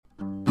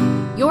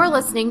You're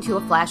listening to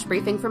a flash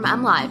briefing from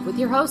MLive with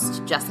your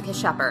host, Jessica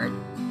Shepard.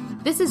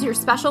 This is your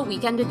special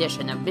weekend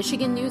edition of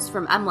Michigan News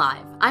from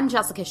MLive. I'm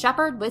Jessica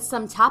Shepard with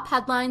some top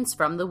headlines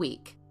from the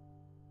week.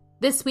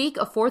 This week,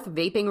 a fourth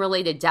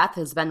vaping-related death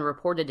has been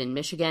reported in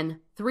Michigan.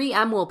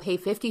 3M will pay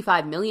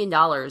 $55 million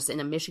in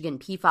a Michigan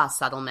PFAS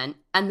settlement,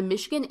 and the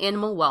Michigan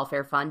Animal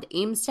Welfare Fund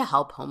aims to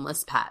help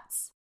homeless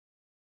pets.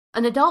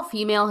 An adult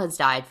female has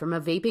died from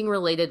a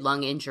vaping-related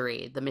lung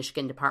injury, the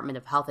Michigan Department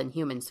of Health and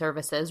Human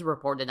Services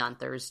reported on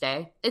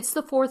Thursday. It's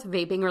the fourth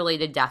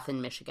vaping-related death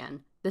in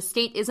Michigan. The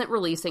state isn't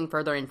releasing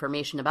further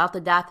information about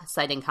the death,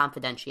 citing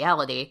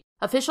confidentiality.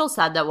 Officials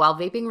said that while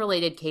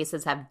vaping-related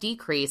cases have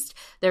decreased,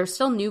 there are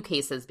still new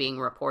cases being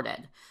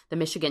reported. The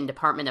Michigan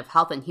Department of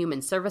Health and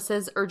Human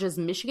Services urges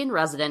Michigan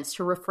residents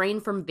to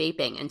refrain from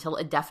vaping until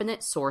a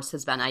definite source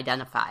has been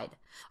identified.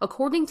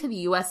 According to the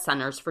U.S.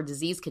 Centers for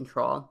Disease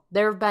Control,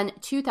 there have been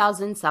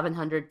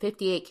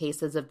 2,758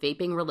 cases of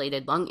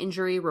vaping-related lung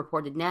injury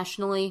reported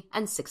nationally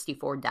and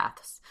 64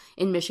 deaths.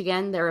 In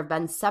Michigan, there have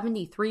been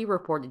 73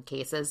 reported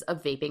cases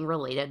of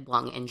vaping-related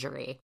lung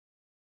injury.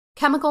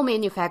 Chemical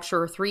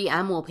manufacturer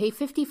 3M will pay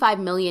 $55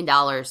 million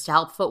to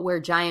help footwear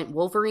giant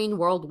Wolverine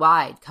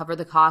Worldwide cover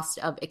the cost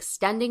of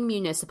extending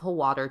municipal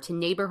water to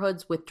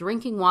neighborhoods with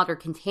drinking water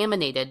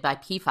contaminated by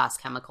PFAS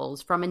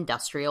chemicals from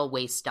industrial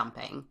waste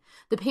dumping.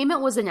 The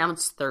payment was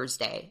announced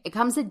Thursday. It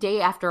comes a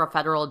day after a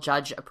federal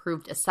judge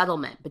approved a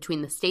settlement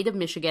between the state of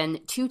Michigan,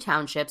 2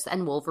 townships,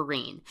 and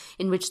Wolverine,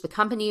 in which the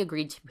company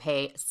agreed to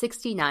pay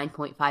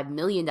 $69.5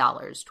 million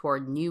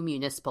toward new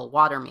municipal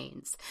water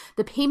mains.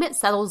 The payment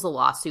settles a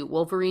lawsuit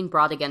Wolverine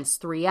brought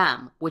against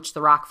 3M, which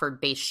the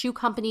Rockford-based shoe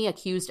company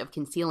accused of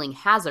concealing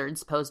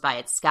hazards posed by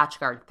its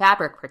Scotchgard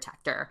fabric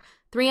protector.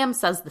 3M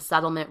says the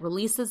settlement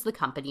releases the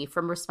company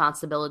from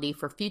responsibility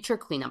for future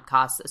cleanup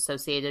costs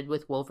associated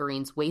with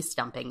Wolverine's waste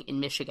dumping in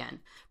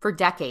Michigan. For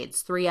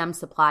decades, 3M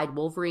supplied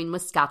Wolverine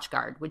with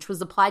Scotchgard, which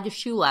was applied to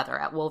shoe leather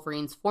at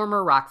Wolverine's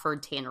former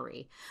Rockford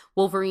tannery.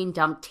 Wolverine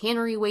dumped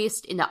tannery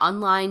waste into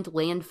unlined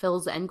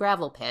landfills and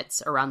gravel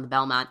pits around the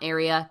Belmont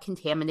area,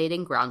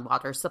 contaminating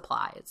groundwater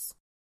supplies.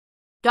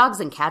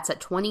 Dogs and cats at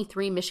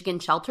 23 Michigan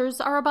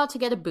shelters are about to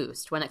get a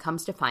boost when it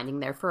comes to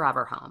finding their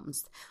forever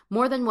homes.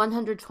 More than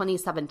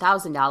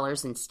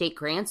 $127,000 in state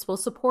grants will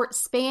support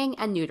spaying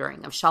and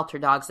neutering of shelter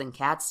dogs and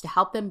cats to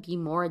help them be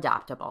more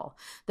adoptable.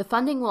 The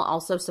funding will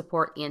also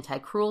support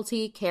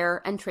anti-cruelty,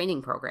 care, and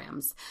training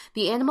programs.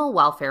 The Animal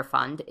Welfare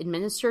Fund,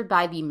 administered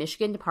by the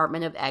Michigan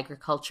Department of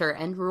Agriculture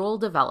and Rural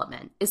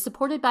Development, is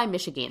supported by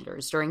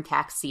Michiganders during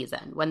tax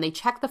season when they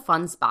check the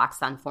fund's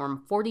box on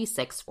Form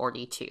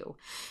 4642.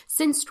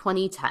 Since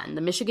 2010,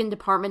 the Michigan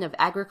Department of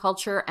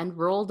Agriculture and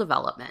Rural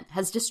Development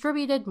has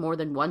distributed more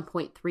than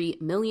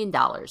 $1.3 million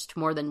to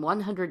more than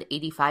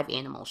 185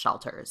 animal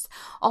shelters.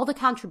 All the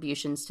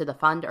contributions to the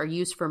fund are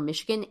used for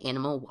Michigan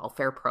animal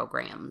welfare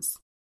programs.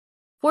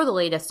 For the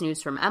latest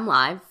news from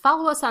MLive,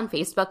 follow us on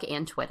Facebook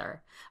and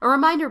Twitter. A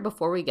reminder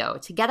before we go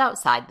to get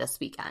outside this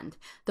weekend.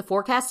 The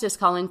forecast is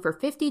calling for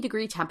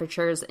 50-degree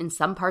temperatures in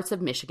some parts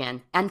of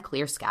Michigan and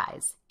clear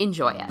skies.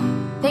 Enjoy it.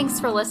 Thanks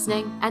for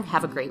listening and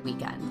have a great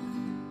weekend.